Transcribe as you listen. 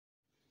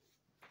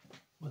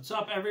What's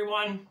up,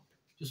 everyone?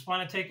 Just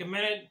want to take a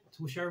minute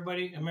to wish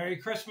everybody a Merry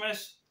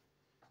Christmas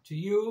to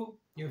you,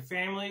 your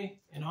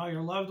family, and all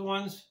your loved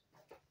ones.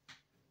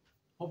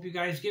 Hope you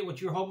guys get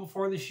what you're hoping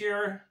for this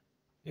year.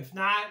 If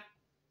not,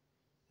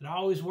 it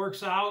always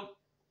works out.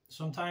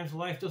 Sometimes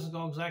life doesn't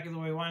go exactly the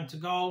way we want it to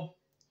go,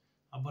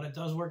 but it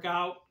does work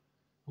out.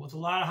 With a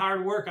lot of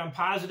hard work, I'm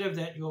positive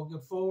that you'll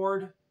get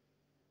forward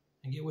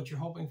and get what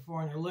you're hoping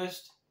for on your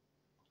list.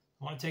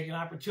 I want to take an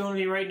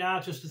opportunity right now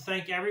just to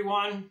thank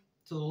everyone,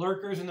 to the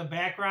lurkers in the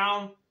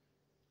background.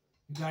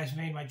 You guys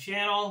made my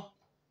channel.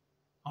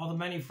 All the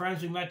many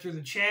friends we met through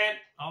the chat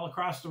all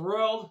across the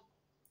world.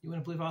 You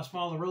wouldn't believe how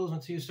small the world is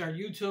until you start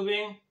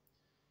YouTubing.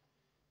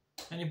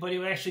 Anybody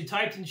who actually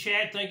typed in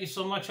chat, thank you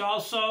so much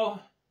also.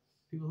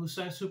 People who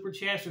sent super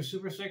chats or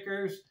super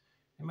stickers,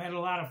 it made it a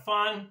lot of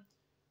fun.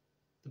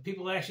 The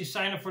people that actually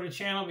signed up for the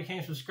channel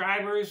became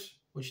subscribers,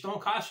 which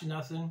don't cost you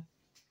nothing.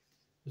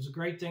 It's a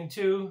great thing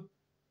too.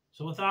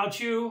 So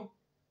without you,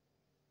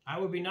 I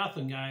would be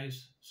nothing,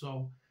 guys.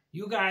 So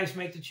you guys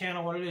make the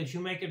channel what it is. You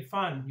make it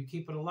fun. You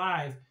keep it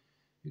alive.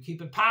 You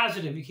keep it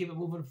positive. You keep it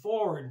moving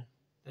forward.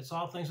 That's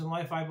all things in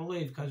life I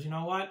believe. Because you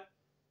know what?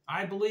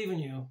 I believe in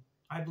you.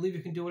 I believe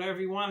you can do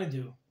whatever you want to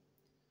do.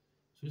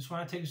 So I just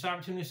want to take this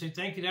opportunity to say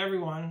thank you to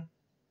everyone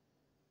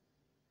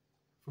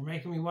for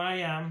making me what I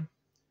am.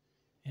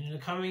 And in the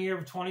coming year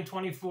of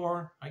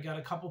 2024, I got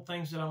a couple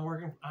things that I'm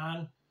working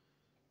on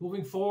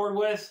moving forward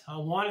with.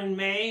 One in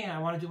May, I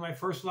want to do my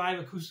first live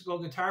acoustical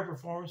guitar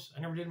performance.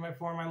 I never did one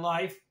before in my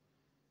life.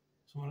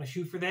 So I'm going to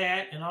shoot for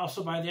that. And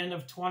also by the end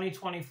of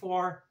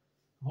 2024,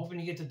 I'm hoping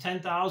to get to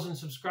 10,000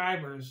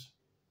 subscribers.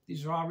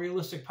 These are all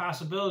realistic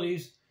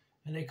possibilities,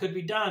 and they could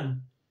be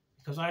done.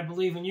 Because I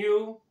believe in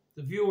you,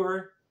 the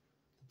viewer,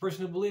 the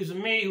person who believes in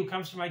me, who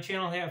comes to my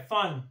channel to have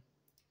fun.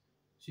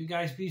 So you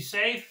guys be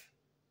safe.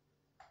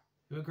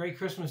 Have a great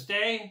Christmas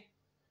day,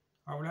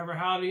 or whatever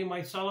holiday you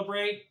might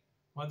celebrate,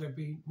 whether it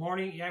be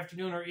morning,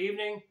 afternoon, or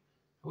evening.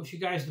 I wish you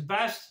guys the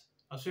best.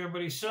 I'll see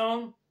everybody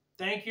soon.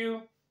 Thank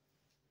you.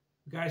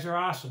 You guys are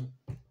awesome.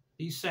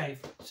 Be safe.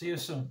 See you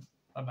soon.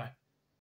 Bye-bye.